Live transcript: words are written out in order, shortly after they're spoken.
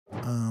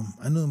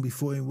I knew him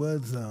before he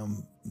was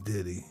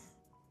Diddy.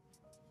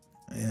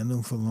 Yeah, I knew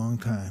him for a long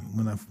time.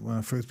 When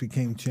I first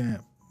became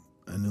champ,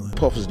 I knew him.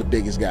 Puff was the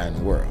biggest guy in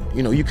the world.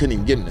 You know, you couldn't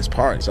even get in this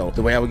party. So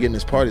the way I would get in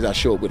this party is I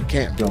show up with a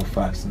camera. Yo,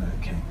 Fox and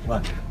I came.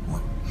 What?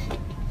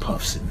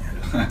 Puff sitting there.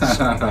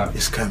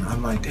 It's kind of,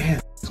 I'm like,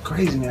 damn, it's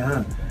crazy,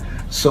 man,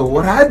 huh? So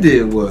what I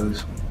did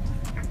was,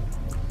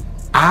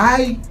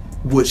 I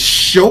would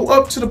show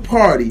up to the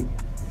party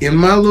in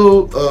my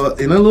little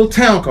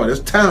town car.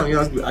 This town, you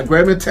know, I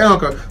grabbed a town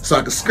car so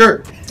I could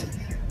skirt.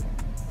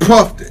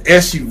 Puff the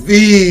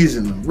SUVs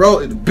and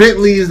the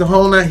Bentleys, the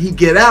whole night. He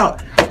get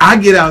out. I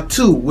get out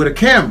too with a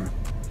camera,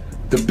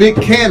 the big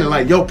Canon.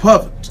 Like, yo,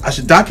 Puff, I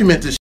should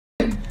document this.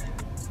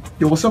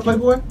 Yo, what's up,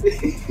 Playboy?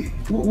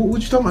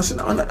 what you talking about? I said,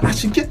 no, I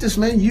should get this,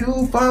 man. You,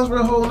 Fonz,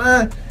 the whole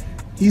nine.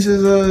 He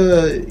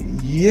says,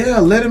 yeah,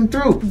 let him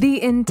through.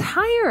 The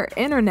entire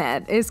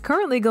internet is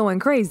currently going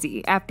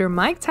crazy after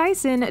Mike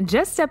Tyson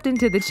just stepped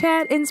into the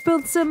chat and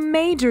spilled some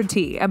major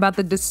tea about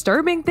the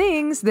disturbing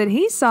things that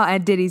he saw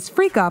at Diddy's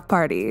freak-off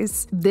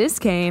parties. This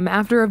came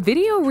after a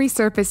video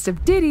resurfaced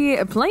of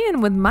Diddy playing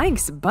with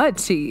Mike's butt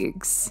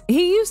cheeks.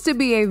 He used to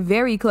be a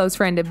very close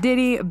friend of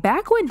Diddy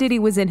back when Diddy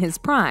was in his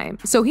prime,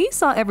 so he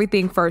saw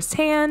everything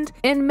firsthand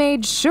and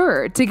made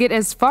sure to get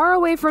as far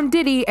away from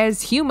Diddy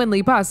as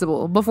humanly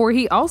possible before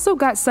he also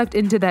got sucked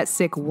into that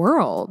sick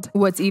world.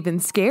 What's even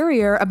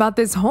scarier about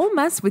this whole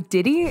mess with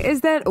Diddy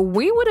is that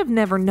we would have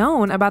never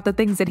known about the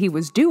things that he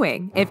was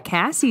doing if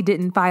Cassie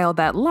didn't file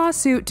that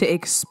lawsuit to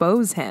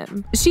expose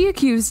him. She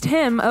accused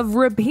him of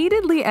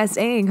repeatedly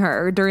SAing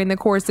her during the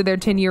course of their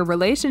 10-year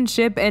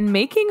relationship and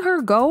making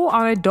her go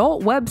on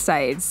adult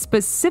websites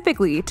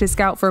specifically to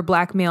scout for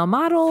black male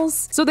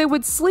models so they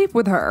would sleep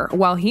with her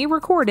while he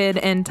recorded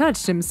and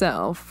touched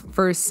himself.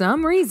 For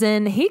some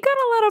reason, he got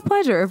a lot of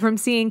pleasure from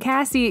seeing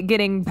Cassie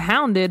getting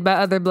pounded by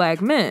other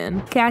black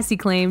men. Cassie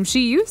claimed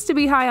she used to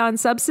be high on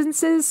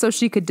substances so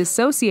she could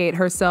dissociate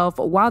herself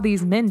while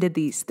these men did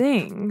these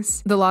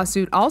things. The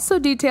lawsuit also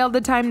detailed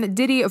the time that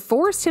Diddy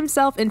forced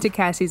himself into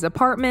Cassie's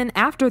apartment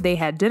after they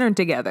had dinner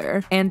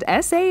together and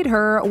SA'd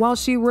her while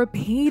she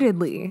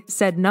repeatedly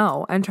said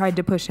no and tried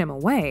to push him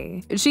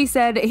away. She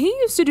said he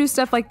used to do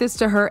stuff like this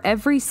to her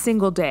every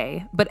single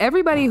day, but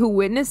everybody who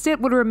witnessed it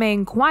would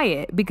remain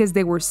quiet because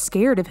they were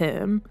scared of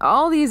him.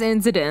 All these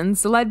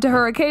incidents led to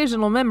her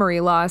occasional memory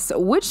loss,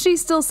 which she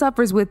still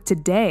suffers with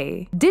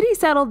today. Diddy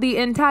settled the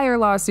entire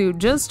lawsuit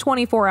just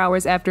 24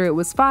 hours after it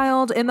was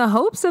filed in the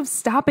hopes of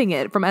stopping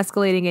it from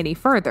escalating any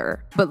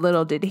further. But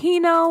little did he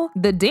know,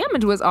 the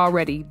damage was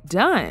already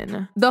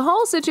done. The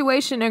whole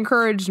situation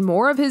encouraged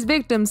more of his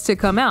victims to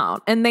come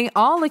out, and they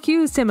all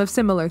accused him of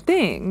similar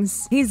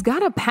things. He's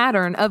got a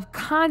pattern of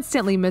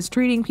constantly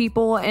mistreating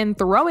people and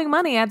throwing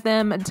money at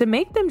them to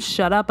make them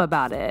shut up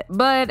about it.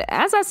 But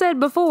as I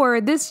said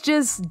before, this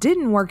just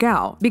didn't work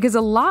out because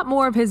a lot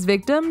more of his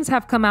victims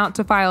have come out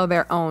to file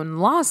their own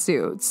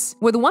lawsuits,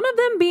 with one of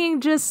them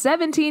being just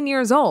 17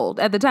 years old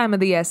at the time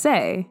of the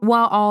SA.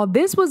 While all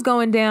this was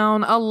going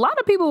down, a lot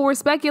of people were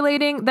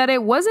speculating that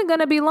it wasn't going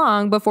to be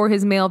long before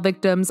his male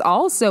victims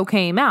also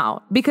came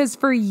out, because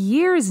for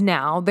years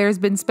now, there's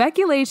been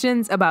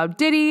speculations about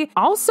Diddy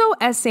also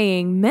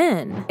SAing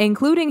men,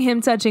 including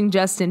him touching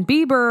Justin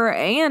Bieber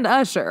and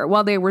Usher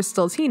while they were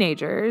still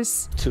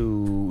teenagers.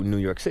 To New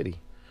York City.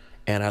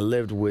 And I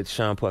lived with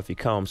Sean Puffy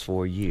Combs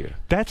for a year.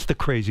 That's the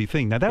crazy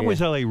thing. Now, that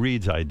was L.A.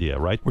 Reid's idea,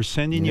 right? We're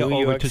sending you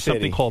over to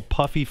something called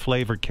Puffy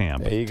Flavor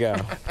Camp. There you go.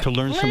 To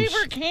learn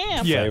Flavor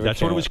Camp. Yeah,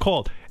 that's what it was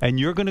called. And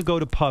you're going to go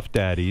to Puff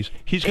Daddy's.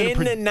 He's going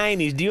in the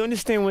 90s. Do you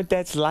understand what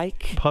that's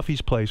like?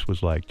 Puffy's place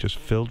was like just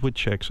filled with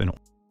chicks and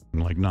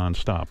like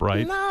nonstop,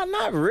 right? No,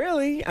 not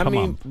really. I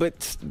mean,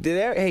 but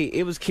hey,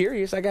 it was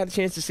curious. I got a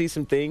chance to see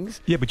some things.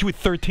 Yeah, but you were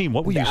 13.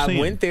 What were you seeing?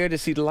 I went there to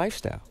see the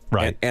lifestyle.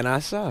 Right. And I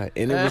saw it.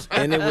 And it was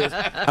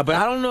but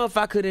I don't know if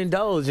I could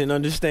indulge and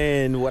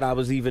understand what I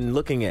was even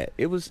looking at.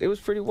 It was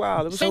pretty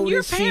wild. It was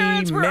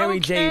Otis, Mary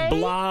J.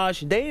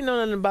 Blige. They didn't know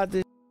nothing about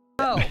this.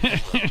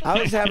 I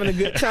was having a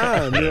good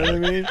time, you know what I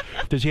mean?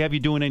 Does he have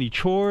you doing any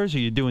chores? Are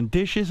you doing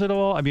dishes at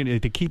all? I mean,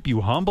 to keep you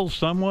humble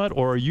somewhat?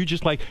 Or are you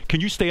just like, can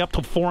you stay up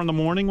till 4 in the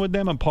morning with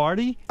them and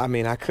party? I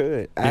mean, I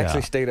could. I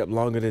actually stayed up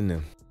longer than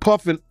them.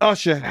 Puff and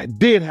Usher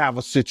did have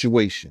a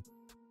situation.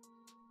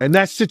 And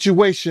that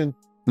situation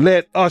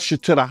led Usher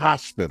to the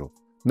hospital.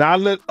 Now, I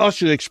let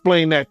Usher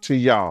explain that to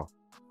y'all.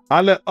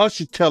 I let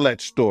Usher tell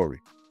that story.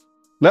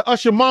 Let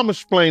Usher mama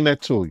explain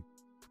that to you.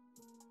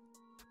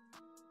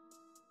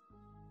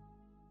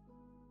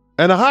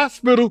 And the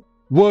hospital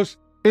was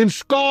in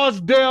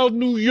Scarsdale,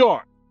 New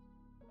York.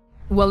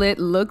 Well, it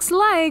looks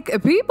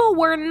like people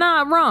were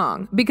not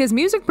wrong, because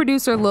music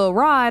producer Lil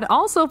Rod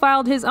also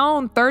filed his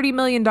own $30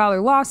 million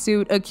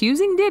lawsuit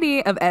accusing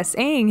Diddy of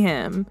SAing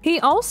him.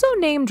 He also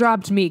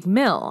name-dropped Meek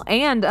Mill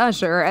and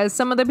Usher as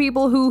some of the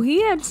people who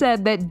he had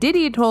said that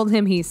Diddy told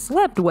him he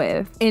slept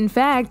with. In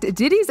fact,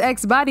 Diddy's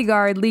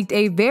ex-bodyguard leaked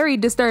a very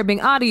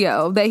disturbing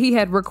audio that he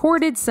had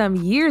recorded some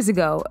years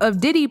ago of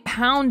Diddy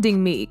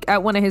pounding Meek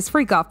at one of his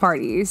freak-off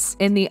parties.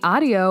 In the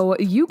audio,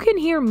 you can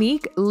hear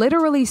Meek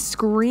literally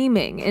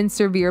screaming in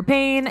severe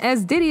pain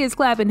as Diddy is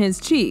clapping his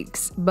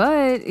cheeks,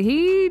 but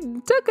he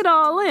took it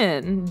all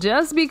in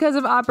just because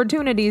of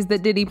opportunities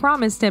that Diddy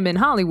promised him in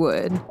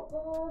Hollywood.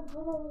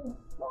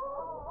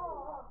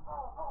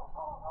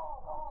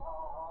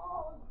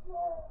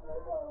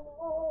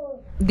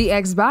 The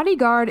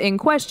ex-bodyguard in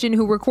question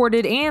who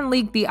recorded and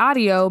leaked the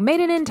audio made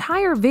an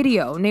entire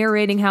video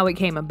narrating how it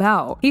came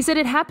about. He said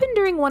it happened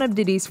during one of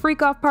Diddy's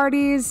freak-off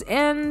parties,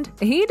 and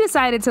he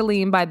decided to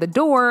lean by the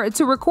door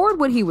to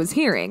record what he was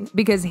hearing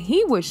because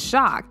he was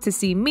shocked to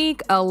see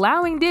Meek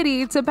allowing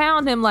Diddy to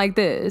pound him like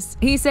this.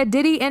 He said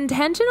Diddy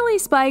intentionally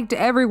spiked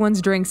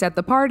everyone's drinks at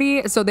the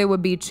party so they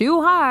would be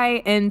too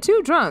high and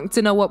too drunk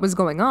to know what was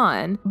going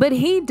on, but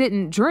he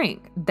didn't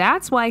drink.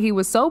 That's why he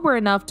was sober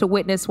enough to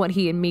witness what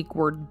he and Meek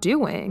were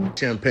doing.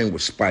 Champagne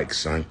was spiked,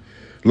 son.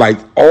 Like,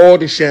 all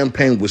the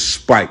champagne was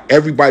spiked.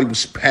 Everybody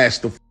was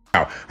passed the f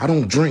out. I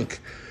don't drink.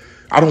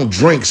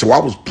 So I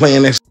was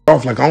playing that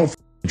off like I don't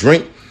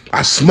drink.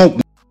 I smoke.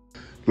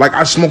 Like,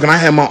 I smoke and I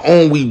had my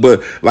own weed,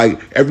 but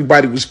like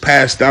everybody was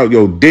passed out.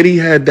 Yo, Diddy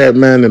had that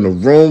man in the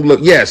room.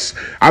 Look, yes,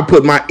 I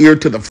put my ear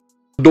to the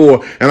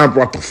door and I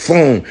brought the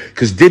phone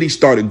because Diddy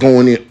started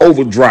going in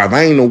overdrive.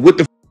 I ain't know what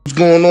the was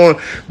going on,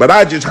 but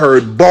I just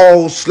heard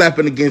balls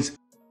slapping against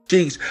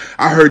cheeks.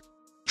 I heard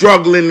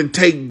struggling to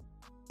take.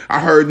 I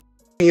heard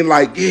being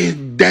like, yeah,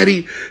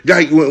 daddy.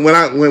 Like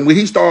when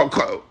he started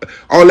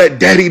all that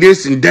daddy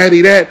this and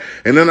daddy that,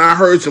 and then I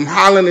heard some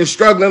hollering and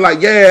struggling. Like,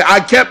 yeah,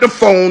 I kept the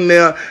phone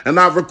there and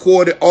I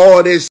recorded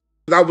all this.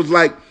 I was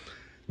like,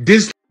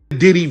 this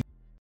Diddy.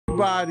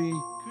 Everybody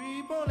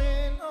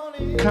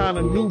kind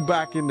of knew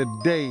back in the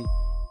day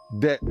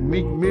that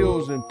Meek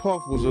Mills and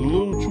Puff was a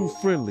little too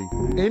friendly.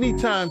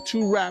 Anytime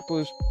two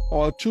rappers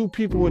or two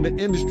people in the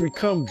industry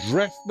come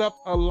dressed up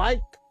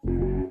alike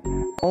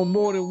on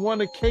more than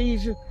one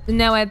occasion.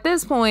 Now at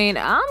this point,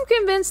 I'm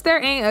convinced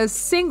there ain't a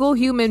single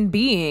human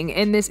being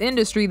in this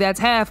industry that's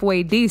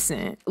halfway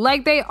decent.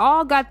 Like, they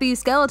all got these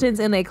skeletons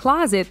in their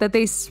closet that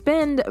they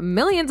spend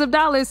millions of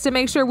dollars to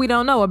make sure we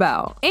don't know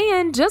about.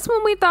 And just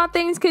when we thought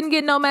things couldn't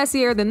get no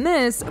messier than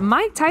this,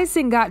 Mike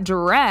Tyson got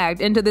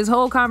dragged into this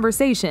whole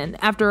conversation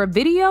after a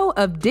video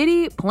of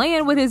Diddy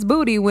playing with his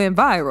booty went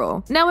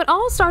viral. Now it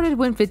all started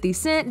when 50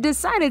 Cent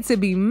decided to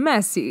be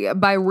messy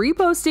by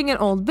reposting an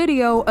old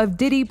video of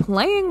Diddy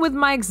playing with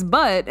Mike's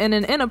butt in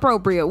an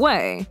inappropriate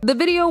way. The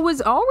video was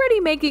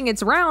already making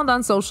its round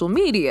on social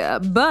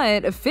media,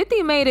 but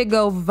 50 made it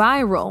go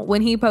viral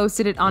when he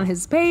posted it on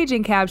his page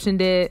and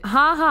captioned it,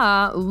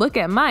 "Haha, look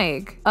at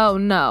Mike. Oh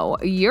no,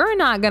 you're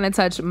not gonna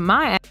touch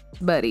my ass,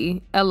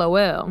 buddy,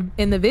 LOL."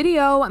 In the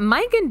video,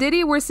 Mike and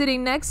Diddy were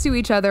sitting next to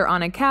each other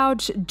on a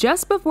couch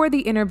just before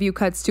the interview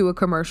cuts to a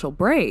commercial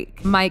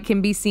break. Mike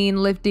can be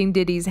seen lifting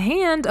Diddy's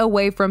hand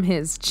away from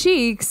his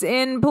cheeks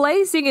and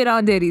placing it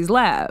on Diddy's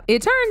lap.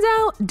 It turns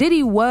out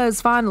Diddy was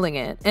fondling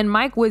it, and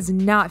Mike was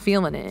not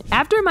feeling it.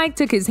 After Mike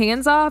took his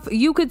hands off,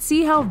 you could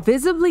see how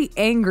visibly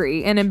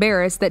angry and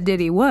embarrassed that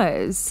Diddy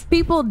was.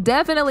 People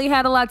definitely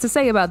had a lot to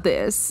say about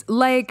this,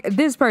 like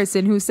this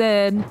person who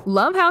said,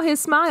 "Love how his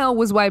smile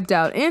was wiped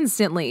out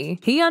instantly.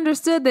 He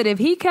understood that if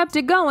he kept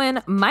it going,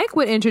 Mike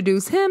would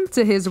introduce him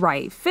to his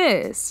right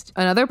fist."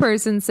 Another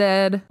person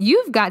said,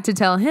 "You've got to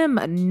tell him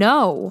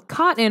no.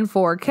 Caught in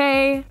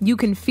 4K, you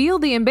can feel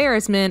the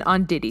embarrassment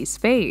on Diddy's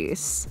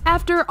face."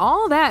 After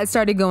all that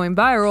started going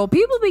viral,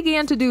 people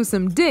began to do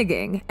some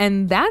digging,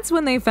 and that's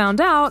when they found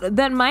out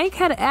that Mike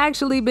had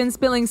actually been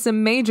spilling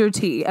some major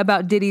tea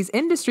about Diddy's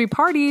industry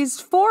parties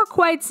for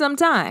quite some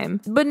time.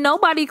 But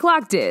nobody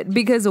clocked it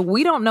because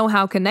we don't know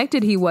how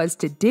connected he was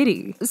to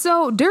Diddy.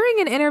 So during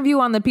an interview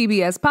on the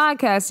PBS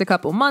podcast a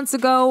couple months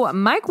ago,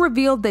 Mike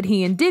revealed that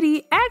he and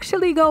Diddy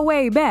actually go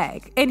way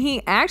back, and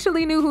he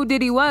actually knew who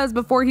Diddy was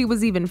before he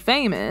was even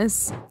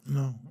famous.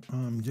 No,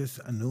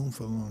 I knew him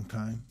for a long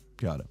time.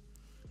 Got it.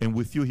 And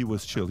with you, he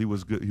was chill. He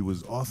was good. He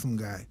was Awesome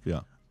guy.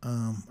 Yeah.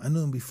 I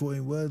knew him before he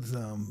was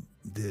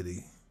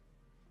Diddy.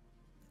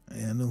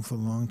 Yeah, I knew him for a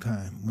long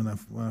time. When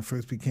I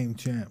first became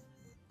champ,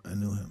 I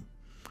knew him.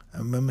 I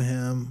remember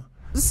him.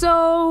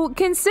 So,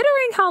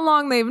 considering how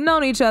long they've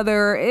known each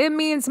other, it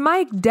means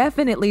Mike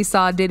definitely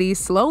saw Diddy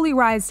slowly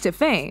rise to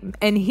fame,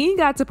 and he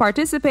got to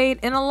participate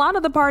in a lot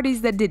of the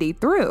parties that Diddy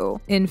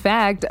threw. In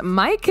fact,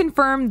 Mike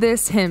confirmed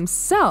this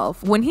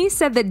himself when he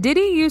said that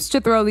Diddy used to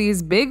throw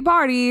these big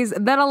parties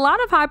that a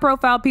lot of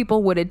high-profile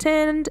people would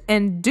attend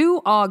and do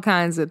all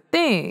kinds of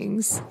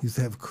things. He used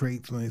to have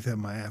crates when he used to have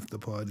my after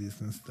parties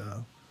and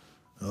stuff.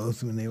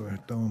 Also when they were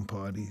throwing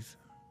parties.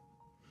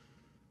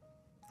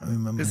 I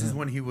remember This him. is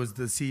when he was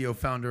the CEO,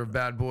 founder of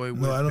Bad Boy.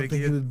 No, I don't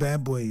think he was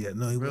Bad Boy yet.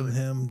 No, he Really? wasn't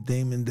him.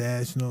 Damon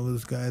Dash and all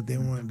those guys. They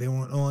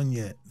weren't on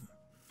yet.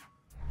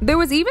 There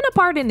was even a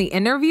part in the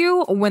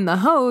interview when the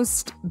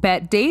host,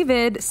 Bet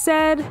David,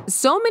 said,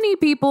 "So many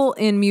people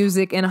in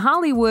music in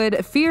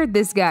Hollywood feared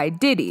this guy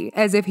Diddy,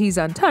 as if he's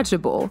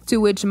untouchable," to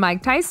which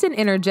Mike Tyson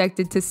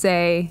interjected to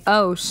say,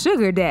 "Oh,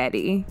 sugar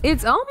daddy."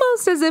 It's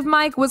almost as if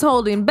Mike was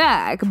holding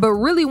back, but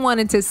really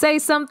wanted to say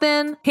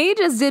something. He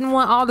just didn't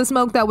want all the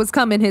smoke that was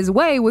coming his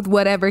way with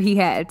whatever he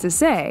had to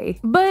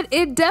say. But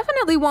it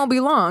definitely won't be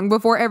long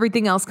before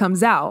everything else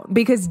comes out,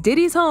 because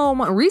Diddy's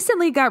home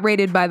recently got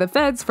raided by the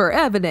feds for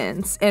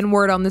evidence, and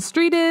word on the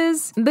street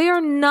is they are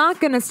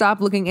not gonna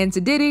stop looking into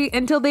Diddy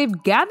until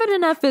they've gathered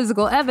enough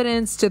physical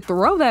evidence to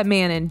throw that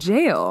man in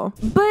jail.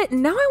 But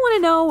now I want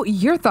to know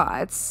your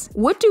thoughts.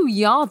 What do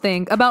y'all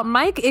think about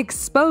Mike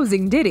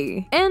exposing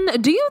Diddy?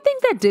 And do you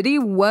think that Diddy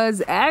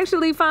was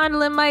actually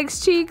fondling Mike's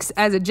cheeks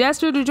as a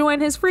gesture to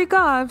join his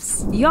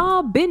freak-offs?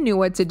 Y'all been knew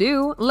what to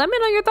do. Let me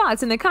know your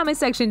thoughts in the comment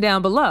section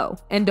down below.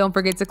 And don't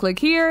forget to click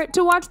here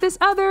to watch this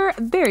other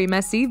very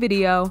messy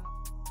video.